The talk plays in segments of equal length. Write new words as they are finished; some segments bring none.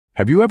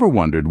Have you ever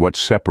wondered what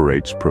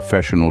separates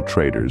professional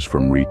traders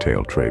from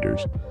retail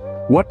traders?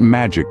 What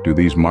magic do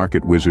these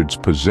market wizards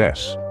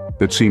possess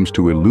that seems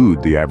to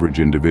elude the average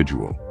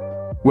individual?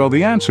 Well,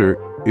 the answer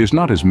is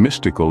not as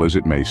mystical as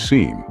it may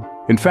seem.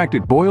 In fact,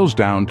 it boils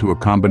down to a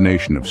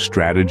combination of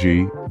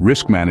strategy,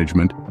 risk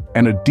management,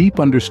 and a deep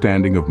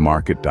understanding of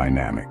market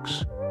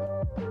dynamics.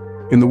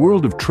 In the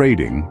world of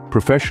trading,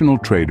 professional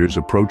traders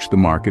approach the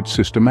market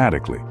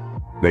systematically.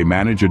 They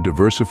manage a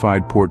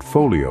diversified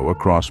portfolio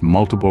across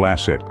multiple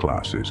asset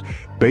classes,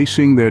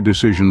 basing their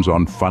decisions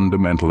on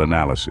fundamental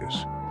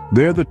analysis.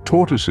 They're the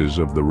tortoises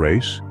of the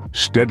race,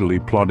 steadily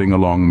plodding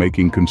along,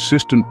 making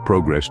consistent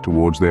progress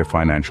towards their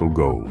financial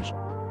goals.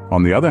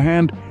 On the other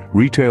hand,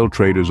 retail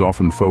traders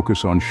often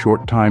focus on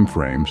short time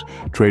frames,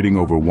 trading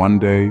over 1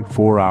 day,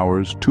 4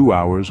 hours, 2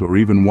 hours, or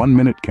even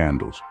 1-minute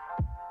candles.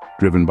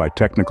 Driven by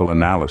technical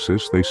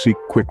analysis, they seek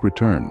quick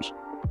returns.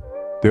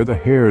 They're the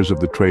hares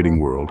of the trading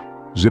world,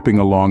 zipping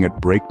along at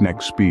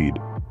breakneck speed,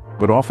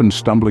 but often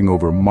stumbling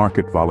over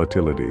market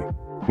volatility.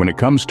 When it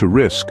comes to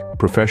risk,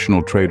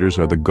 professional traders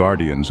are the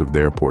guardians of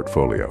their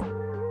portfolio.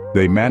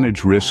 They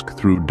manage risk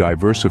through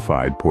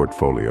diversified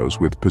portfolios,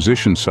 with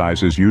position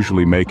sizes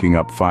usually making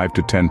up 5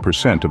 to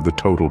 10% of the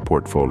total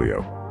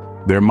portfolio.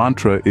 Their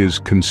mantra is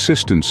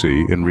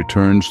consistency in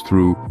returns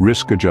through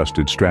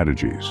risk-adjusted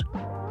strategies.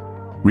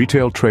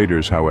 Retail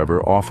traders,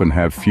 however, often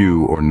have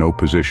few or no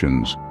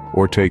positions,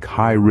 or take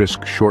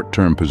high-risk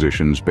short-term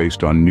positions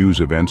based on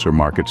news events or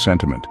market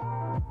sentiment.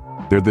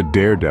 They're the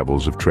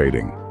daredevils of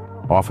trading,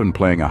 often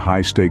playing a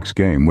high-stakes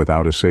game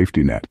without a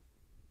safety net.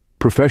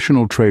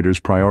 Professional traders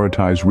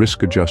prioritize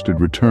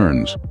risk-adjusted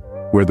returns,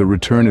 where the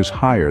return is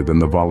higher than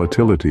the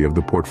volatility of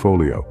the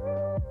portfolio.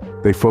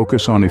 They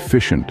focus on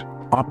efficient,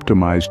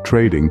 optimized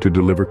trading to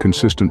deliver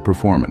consistent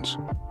performance.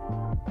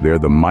 They're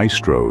the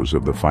maestros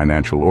of the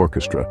financial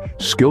orchestra,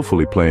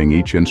 skillfully playing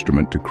each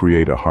instrument to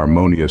create a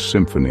harmonious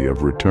symphony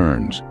of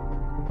returns.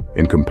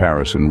 In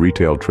comparison,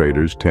 retail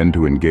traders tend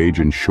to engage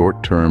in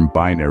short-term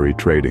binary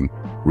trading,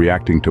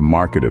 reacting to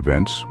market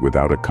events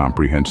without a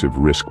comprehensive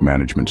risk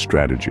management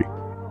strategy.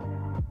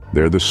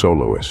 They're the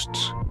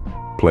soloists,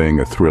 playing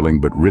a thrilling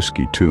but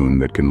risky tune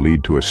that can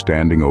lead to a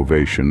standing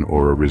ovation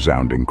or a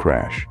resounding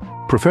crash.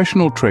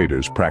 Professional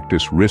traders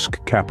practice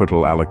risk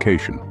capital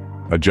allocation,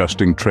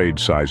 adjusting trade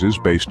sizes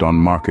based on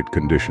market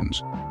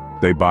conditions.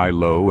 They buy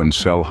low and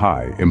sell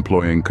high,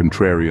 employing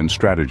contrarian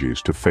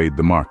strategies to fade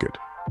the market.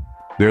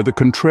 They're the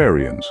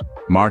contrarians,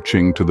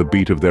 marching to the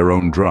beat of their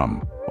own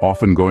drum,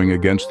 often going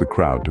against the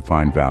crowd to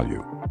find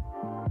value.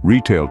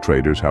 Retail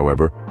traders,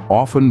 however,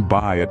 often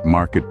buy at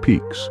market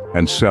peaks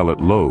and sell at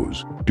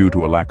lows due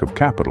to a lack of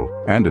capital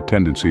and a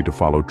tendency to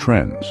follow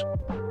trends.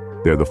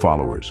 They're the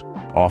followers,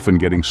 often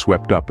getting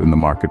swept up in the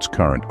market's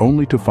current,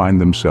 only to find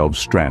themselves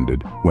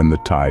stranded when the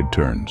tide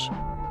turns.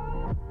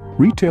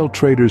 Retail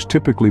traders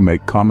typically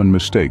make common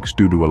mistakes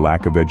due to a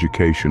lack of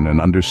education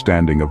and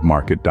understanding of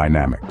market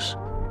dynamics.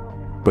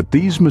 But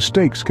these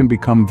mistakes can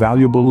become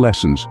valuable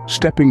lessons,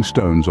 stepping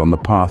stones on the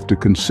path to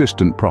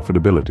consistent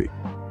profitability.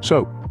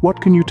 So,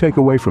 what can you take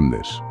away from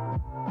this?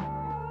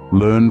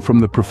 Learn from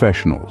the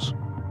professionals.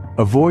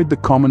 Avoid the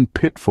common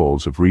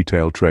pitfalls of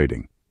retail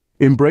trading.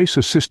 Embrace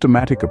a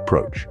systematic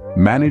approach,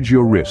 manage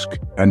your risk,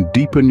 and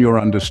deepen your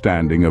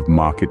understanding of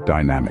market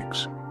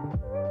dynamics.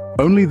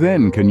 Only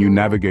then can you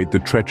navigate the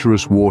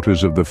treacherous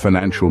waters of the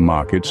financial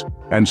markets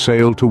and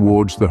sail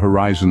towards the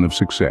horizon of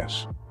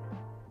success.